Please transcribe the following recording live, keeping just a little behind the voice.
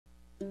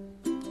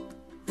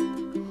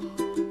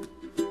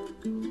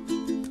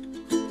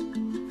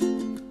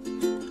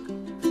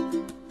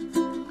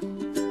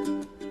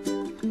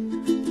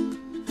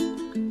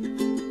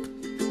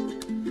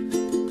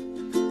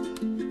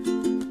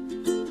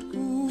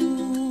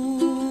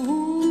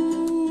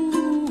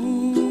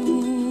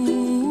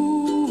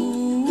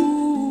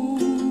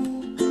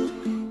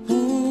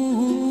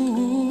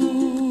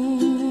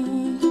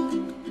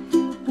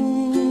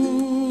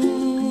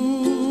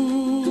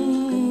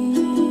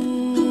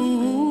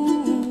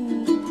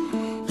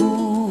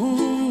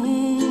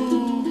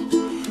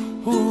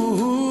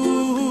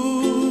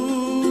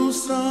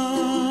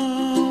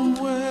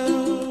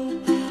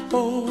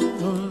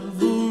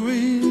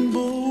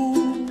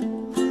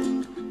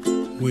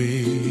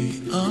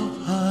up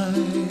high,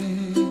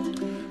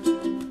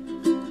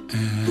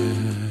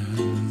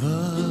 and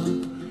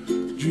the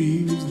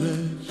dreams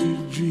that you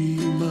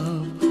dream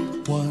of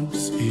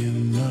once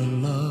in a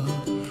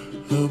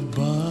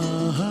lullaby.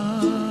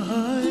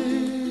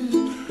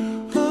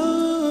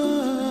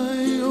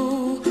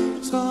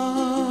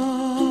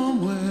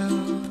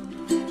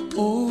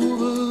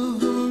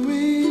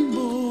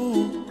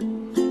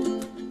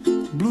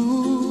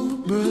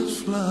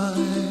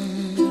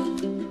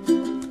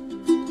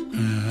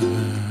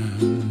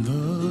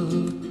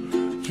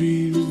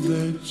 Dreams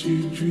that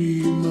you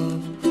dream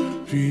of,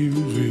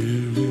 dreams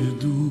really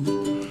do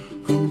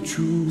come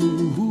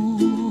true.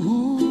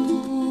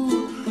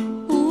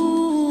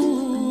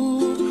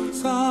 Ooh,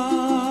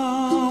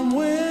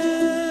 somewhere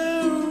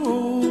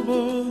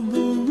over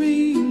the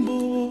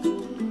rainbow,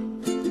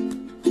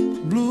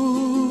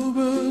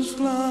 bluebirds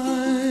fly,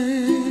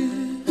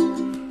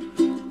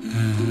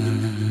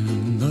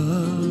 and the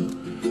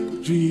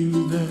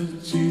dreams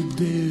that you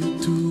dare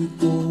to,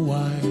 oh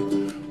why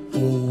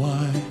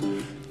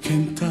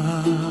can't I?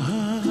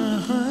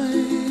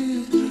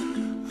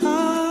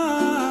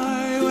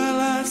 Well,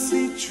 I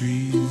see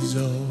trees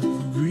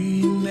of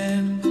green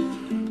and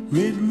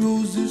red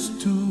roses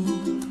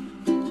too.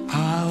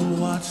 I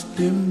watch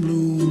them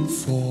bloom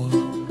for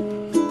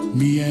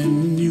me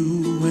and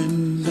you,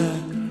 and I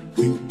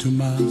think to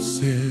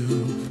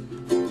myself,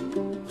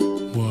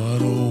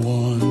 what a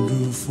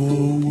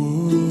wonderful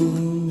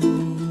world.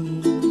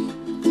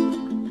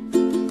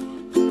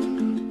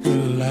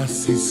 Well, I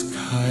see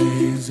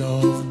skies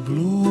of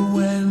blue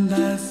and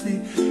I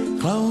see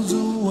clouds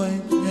of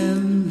white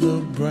and the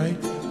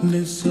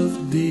brightness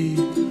of day.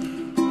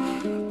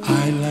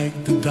 I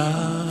like the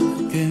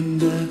dark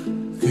and I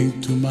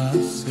think to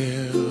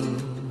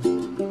myself,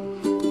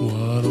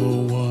 what a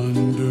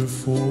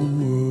wonderful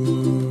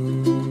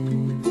world.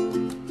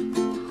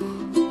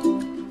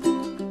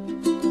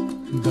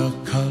 The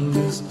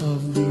colors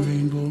of the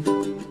rainbow,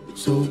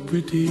 so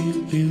pretty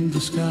in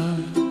the sky,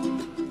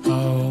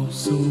 are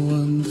also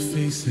on the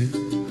faces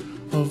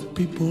of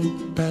people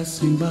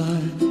passing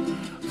by.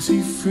 I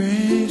see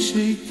friends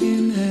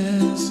shaking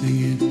hands,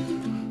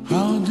 singing,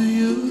 how do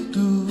you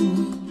do?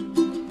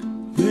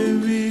 They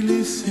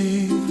really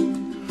say,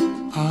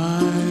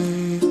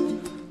 I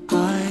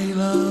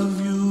love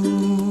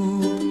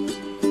you.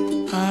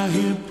 I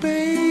hear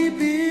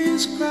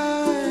babies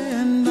cry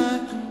and I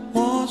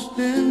watch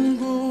them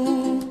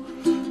grow.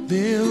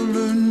 They'll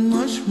learn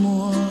much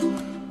more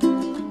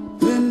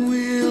than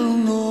we'll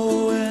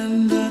know,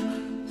 and I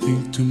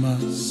think to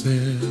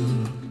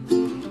myself,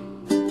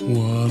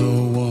 what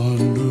a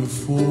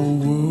wonderful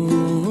world.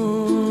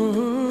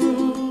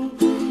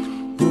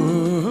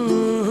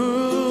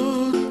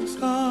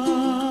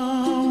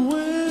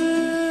 Somewhere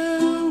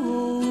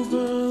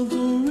over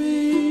the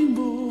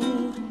rainbow,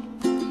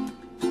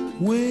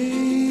 way